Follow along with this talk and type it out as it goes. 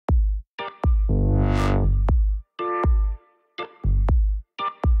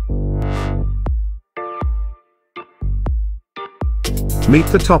Meet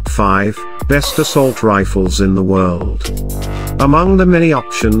the top 5 best assault rifles in the world. Among the many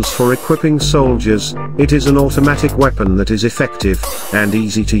options for equipping soldiers, it is an automatic weapon that is effective and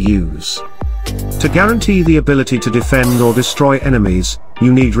easy to use. To guarantee the ability to defend or destroy enemies,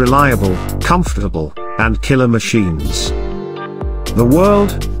 you need reliable, comfortable, and killer machines. The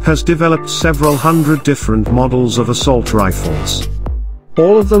world has developed several hundred different models of assault rifles.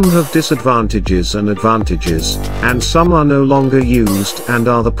 All of them have disadvantages and advantages, and some are no longer used and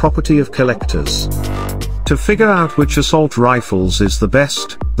are the property of collectors. To figure out which assault rifles is the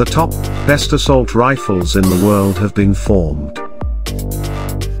best, the top best assault rifles in the world have been formed.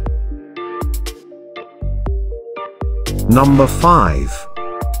 Number 5.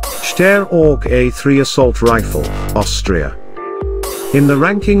 Assualt A3 Assault Rifle, Austria. In the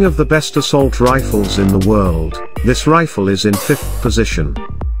ranking of the best assault rifles in the world, this rifle is in 5th position.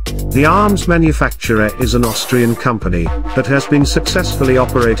 The arms manufacturer is an Austrian company that has been successfully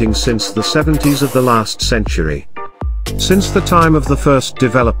operating since the 70s of the last century. Since the time of the first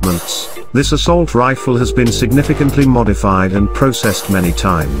developments, this assault rifle has been significantly modified and processed many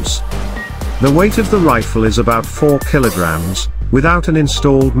times. The weight of the rifle is about 4 kilograms, without an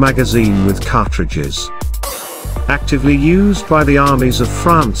installed magazine with cartridges. Actively used by the armies of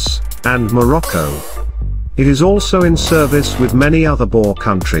France and Morocco. It is also in service with many other Boer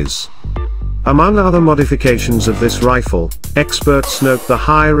countries. Among other modifications of this rifle, experts note the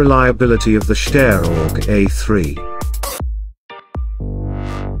high reliability of the Assualt A3.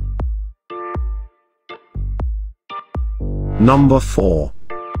 Number 4.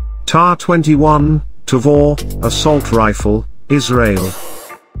 TAR-21 Tavor Assault Rifle, Israel.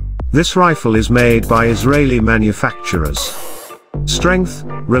 This rifle is made by Israeli manufacturers. Strength,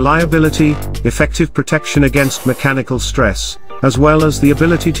 reliability, effective protection against mechanical stress, as well as the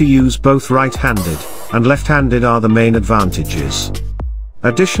ability to use both right-handed and left-handed are the main advantages.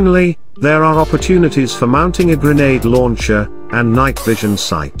 Additionally, there are opportunities for mounting a grenade launcher and night vision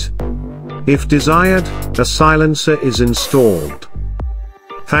sight. If desired, a silencer is installed.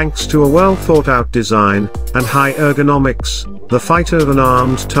 Thanks to a well-thought-out design and high ergonomics, the fighter of an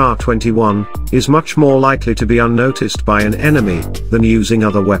armed TAR-21 is much more likely to be unnoticed by an enemy than using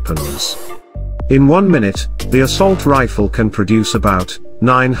other weapons. In 1 minute, the assault rifle can produce about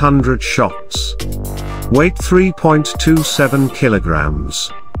 900 shots. Weight 3.27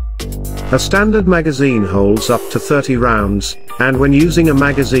 kilograms. A standard magazine holds up to 30 rounds, and when using a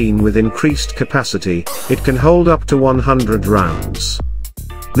magazine with increased capacity, it can hold up to 100 rounds.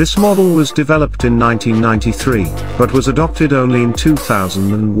 This model was developed in 1993, but was adopted only in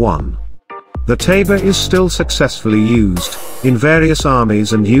 2001. The tabor is still successfully used in various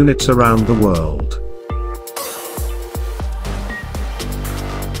armies and units around the world.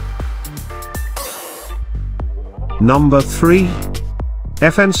 Number 3.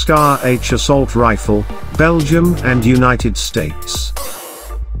 FN H Assault Rifle, Belgium and United States.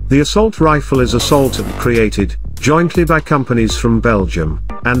 The assault rifle is assault and created jointly by companies from Belgium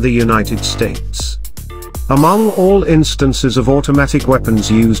and the United States. Among all instances of automatic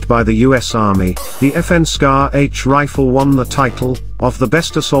weapons used by the US Army, the FN H rifle won the title of the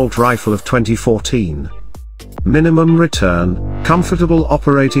Best Assault Rifle of 2014. Minimum return, comfortable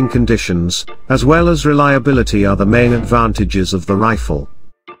operating conditions, as well as reliability are the main advantages of the rifle.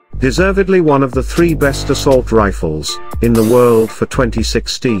 Deservedly one of the 3 best assault rifles in the world for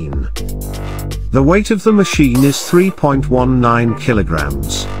 2016. The weight of the machine is 3.19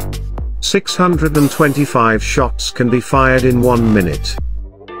 kilograms. 625 shots can be fired in 1 minute.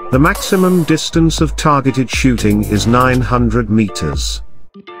 The maximum distance of targeted shooting is 900 meters.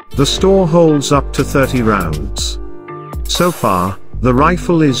 The store holds up to 30 rounds. So far, the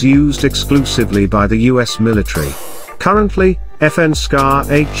rifle is used exclusively by the US military. Currently, FN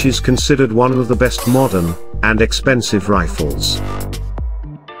H is considered one of the best modern and expensive rifles.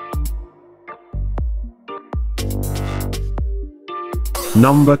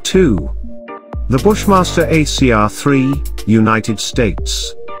 Number 2. The Bushmaster ACR-3, United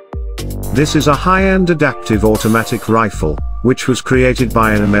States. This is a high-end adaptive automatic rifle, which was created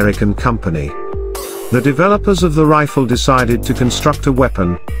by an American company. The developers of the rifle decided to construct a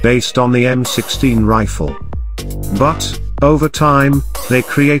weapon based on the M16 rifle. But, over time, they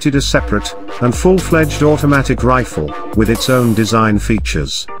created a separate and full-fledged automatic rifle with its own design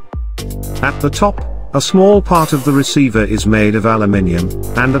features. At the top, a small part of the receiver is made of aluminium,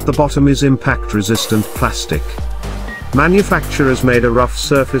 and at the bottom is impact-resistant plastic. Manufacturers made a rough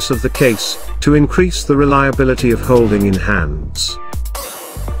surface of the case to increase the reliability of holding in hands.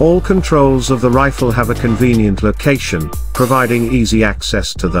 All controls of the rifle have a convenient location, providing easy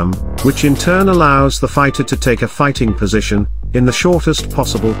access to them, which in turn allows the fighter to take a fighting position in the shortest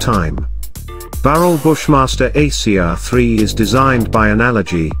possible time. Barrel Bushmaster ACR-3 is designed by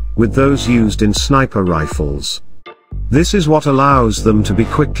analogy, with those used in sniper rifles. This is what allows them to be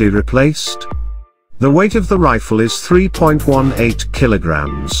quickly replaced. The weight of the rifle is 3.18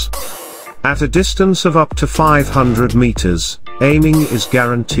 kilograms. At a distance of up to 500 meters, aiming is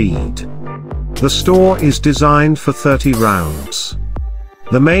guaranteed. The store is designed for 30 rounds.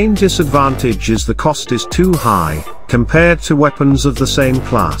 The main disadvantage is the cost is too high, compared to weapons of the same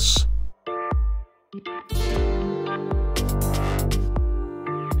class.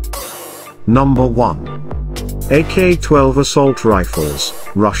 Number 1. AK-12 Assault Rifles,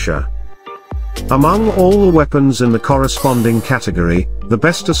 Russia. Among all the weapons in the corresponding category, the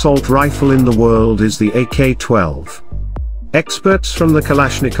best assault rifle in the world is the AK-12. Experts from the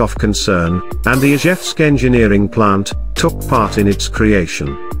Kalashnikov concern, and the Izhevsk engineering plant, took part in its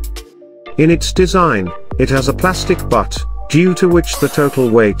creation. In its design, it has a plastic butt, due to which the total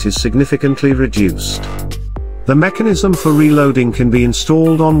weight is significantly reduced. The mechanism for reloading can be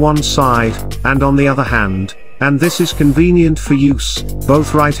installed on one side, and on the other hand, and this is convenient for use,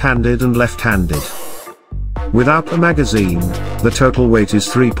 both right-handed and left-handed. Without the magazine, the total weight is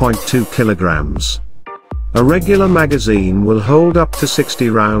 3.2 kilograms. A regular magazine will hold up to 60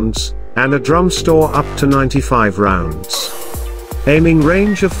 rounds, and a drum store up to 95 rounds. Aiming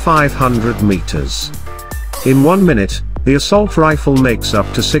range of 500 meters. In 1 minute, the assault rifle makes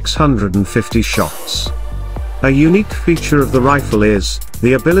up to 650 shots. A unique feature of the rifle is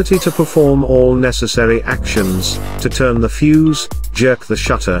the ability to perform all necessary actions, to turn the fuse, jerk the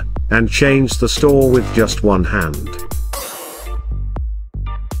shutter, and change the store with just one hand.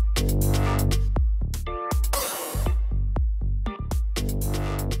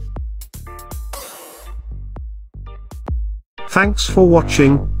 Thanks for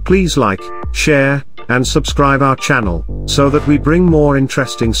watching. Please like, share, and subscribe our channel, so that we bring more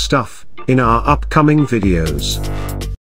interesting stuff in our upcoming videos.